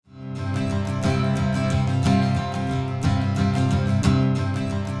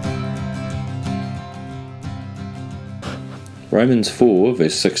Romans 4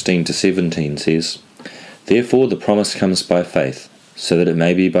 verse 16 to 17 says, "Therefore the promise comes by faith, so that it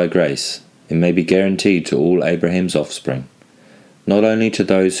may be by grace, and may be guaranteed to all Abraham's offspring, not only to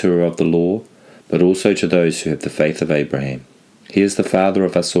those who are of the law, but also to those who have the faith of Abraham. He is the father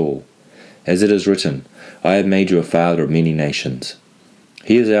of us all. As it is written, I have made you a father of many nations.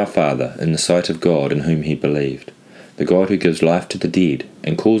 He is our Father in the sight of God in whom he believed, the God who gives life to the dead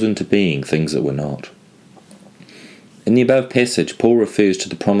and calls into being things that were not." In the above passage, Paul refers to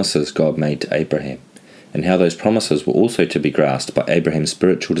the promises God made to Abraham, and how those promises were also to be grasped by Abraham's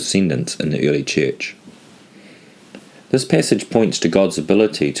spiritual descendants in the early church. This passage points to God's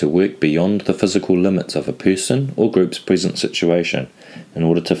ability to work beyond the physical limits of a person or group's present situation in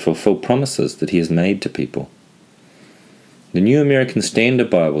order to fulfill promises that he has made to people. The New American Standard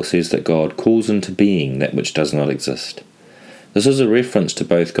Bible says that God calls into being that which does not exist. This is a reference to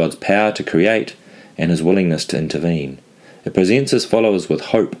both God's power to create and his willingness to intervene. It presents his followers with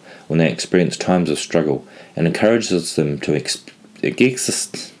hope when they experience times of struggle and encourages them to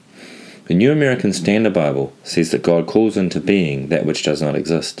exist. The New American Standard Bible says that God calls into being that which does not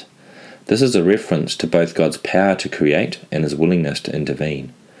exist. This is a reference to both God's power to create and his willingness to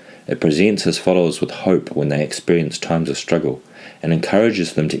intervene. It presents his followers with hope when they experience times of struggle and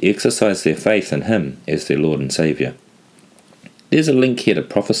encourages them to exercise their faith in him as their Lord and Saviour. There's a link here to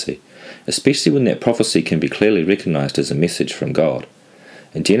prophecy, especially when that prophecy can be clearly recognised as a message from God.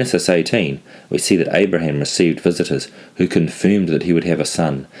 In Genesis 18, we see that Abraham received visitors who confirmed that he would have a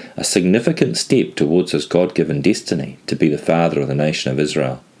son, a significant step towards his God-given destiny to be the father of the nation of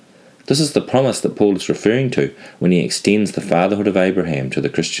Israel. This is the promise that Paul is referring to when he extends the fatherhood of Abraham to the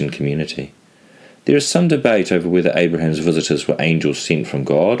Christian community. There is some debate over whether Abraham's visitors were angels sent from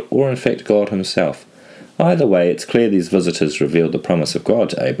God or in fact God himself. Either way, it's clear these visitors revealed the promise of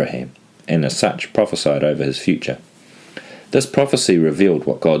God to Abraham, and as such prophesied over his future. This prophecy revealed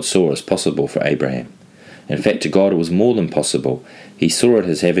what God saw as possible for Abraham. In fact, to God it was more than possible. He saw it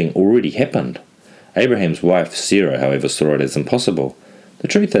as having already happened. Abraham's wife Sarah, however, saw it as impossible. The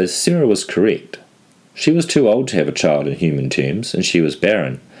truth is, Sarah was correct. She was too old to have a child in human terms, and she was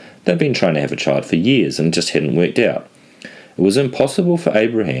barren. They'd been trying to have a child for years and it just hadn't worked out. It was impossible for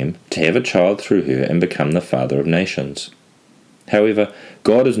Abraham to have a child through her and become the father of nations. However,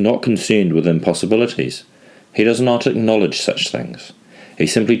 God is not concerned with impossibilities. He does not acknowledge such things. He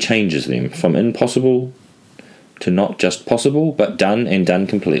simply changes them from impossible to not just possible, but done and done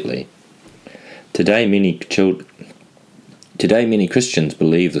completely. Today many Christians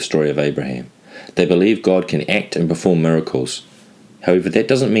believe the story of Abraham. They believe God can act and perform miracles. However, that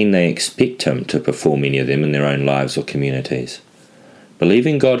doesn't mean they expect him to perform any of them in their own lives or communities.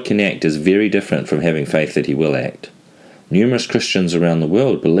 Believing God can act is very different from having faith that he will act. Numerous Christians around the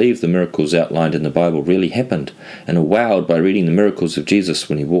world believe the miracles outlined in the Bible really happened and are wowed by reading the miracles of Jesus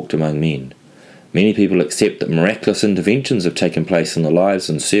when he walked among men. Many people accept that miraculous interventions have taken place in the lives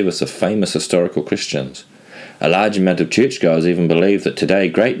and service of famous historical Christians. A large amount of churchgoers even believe that today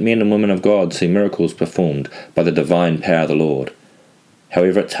great men and women of God see miracles performed by the divine power of the Lord.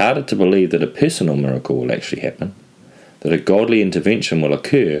 However, it's harder to believe that a personal miracle will actually happen, that a godly intervention will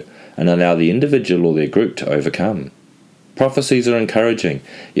occur and allow the individual or their group to overcome. Prophecies are encouraging,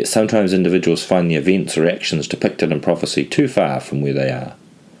 yet sometimes individuals find the events or actions depicted in prophecy too far from where they are.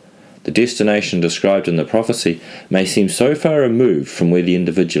 The destination described in the prophecy may seem so far removed from where the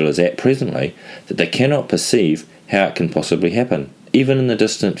individual is at presently that they cannot perceive how it can possibly happen, even in the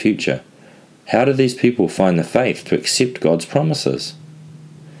distant future. How do these people find the faith to accept God's promises?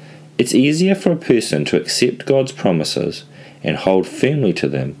 It's easier for a person to accept God's promises and hold firmly to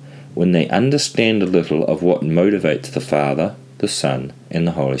them when they understand a little of what motivates the Father, the Son, and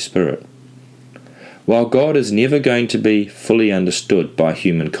the Holy Spirit. While God is never going to be fully understood by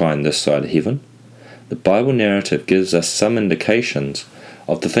humankind this side of heaven, the Bible narrative gives us some indications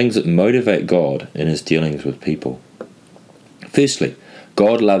of the things that motivate God in his dealings with people. Firstly,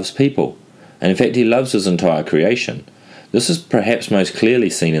 God loves people, and in fact he loves his entire creation. This is perhaps most clearly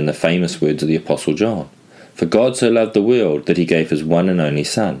seen in the famous words of the Apostle John. For God so loved the world that he gave his one and only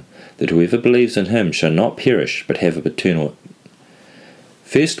Son, that whoever believes in him shall not perish but have eternal.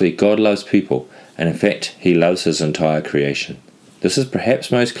 Firstly, God loves people, and in fact he loves his entire creation. This is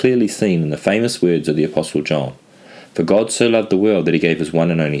perhaps most clearly seen in the famous words of the Apostle John. For God so loved the world that he gave his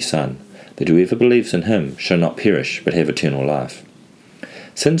one and only Son, that whoever believes in him shall not perish but have eternal life.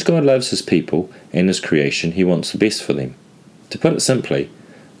 Since God loves his people and his creation, he wants the best for them. To put it simply,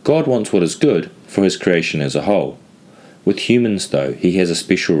 God wants what is good for his creation as a whole. With humans, though, he has a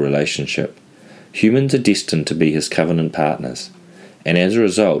special relationship. Humans are destined to be his covenant partners. and as a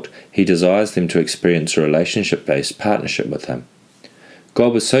result, he desires them to experience a relationship-based partnership with him.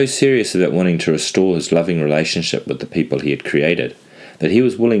 God was so serious about wanting to restore his loving relationship with the people he had created, that he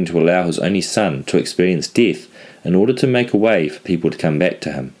was willing to allow his only son to experience death in order to make a way for people to come back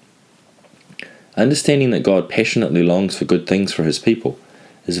to him. Understanding that God passionately longs for good things for his people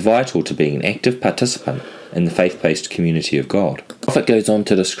is vital to being an active participant in the faith-based community of God. The prophet goes on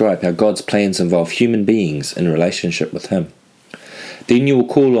to describe how God's plans involve human beings in relationship with him. Then you will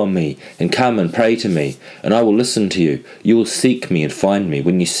call on me and come and pray to me, and I will listen to you. You will seek me and find me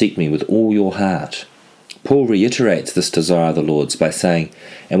when you seek me with all your heart. Paul reiterates this desire of the Lord's by saying,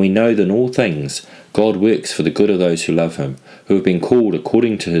 "And we know that in all things God works for the good of those who love him, who have been called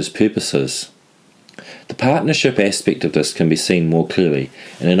according to his purposes." The partnership aspect of this can be seen more clearly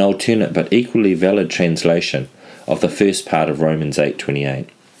in an alternate but equally valid translation of the first part of Romans 8:28.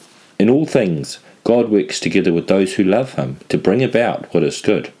 In all things, God works together with those who love him to bring about what is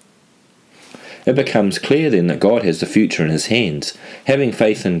good. It becomes clear then that God has the future in his hands. Having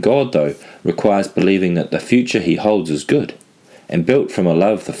faith in God, though, requires believing that the future he holds is good, and built from a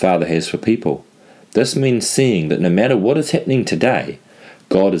love the Father has for people. This means seeing that no matter what is happening today,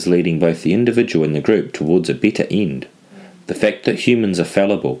 God is leading both the individual and the group towards a better end. The fact that humans are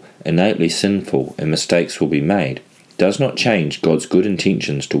fallible, innately sinful, and mistakes will be made does not change God's good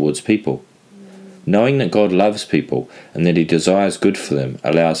intentions towards people. Knowing that God loves people and that he desires good for them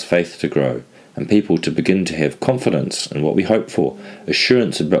allows faith to grow, and people to begin to have confidence in what we hope for,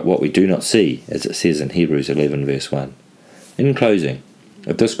 assurance about what we do not see, as it says in Hebrews 11 verse 1. In closing,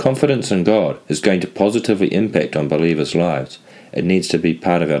 if this confidence in God is going to positively impact on believers' lives, it needs to be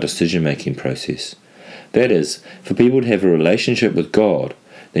part of our decision-making process. That is, for people to have a relationship with God,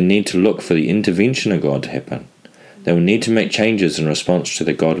 they need to look for the intervention of God to happen. They will need to make changes in response to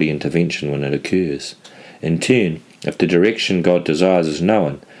the godly intervention when it occurs. In turn, if the direction God desires is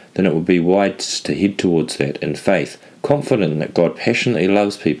known, then it will be wise to head towards that in faith, confident that God passionately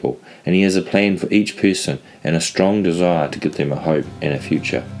loves people and he has a plan for each person and a strong desire to give them a hope and a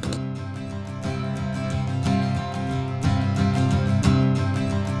future.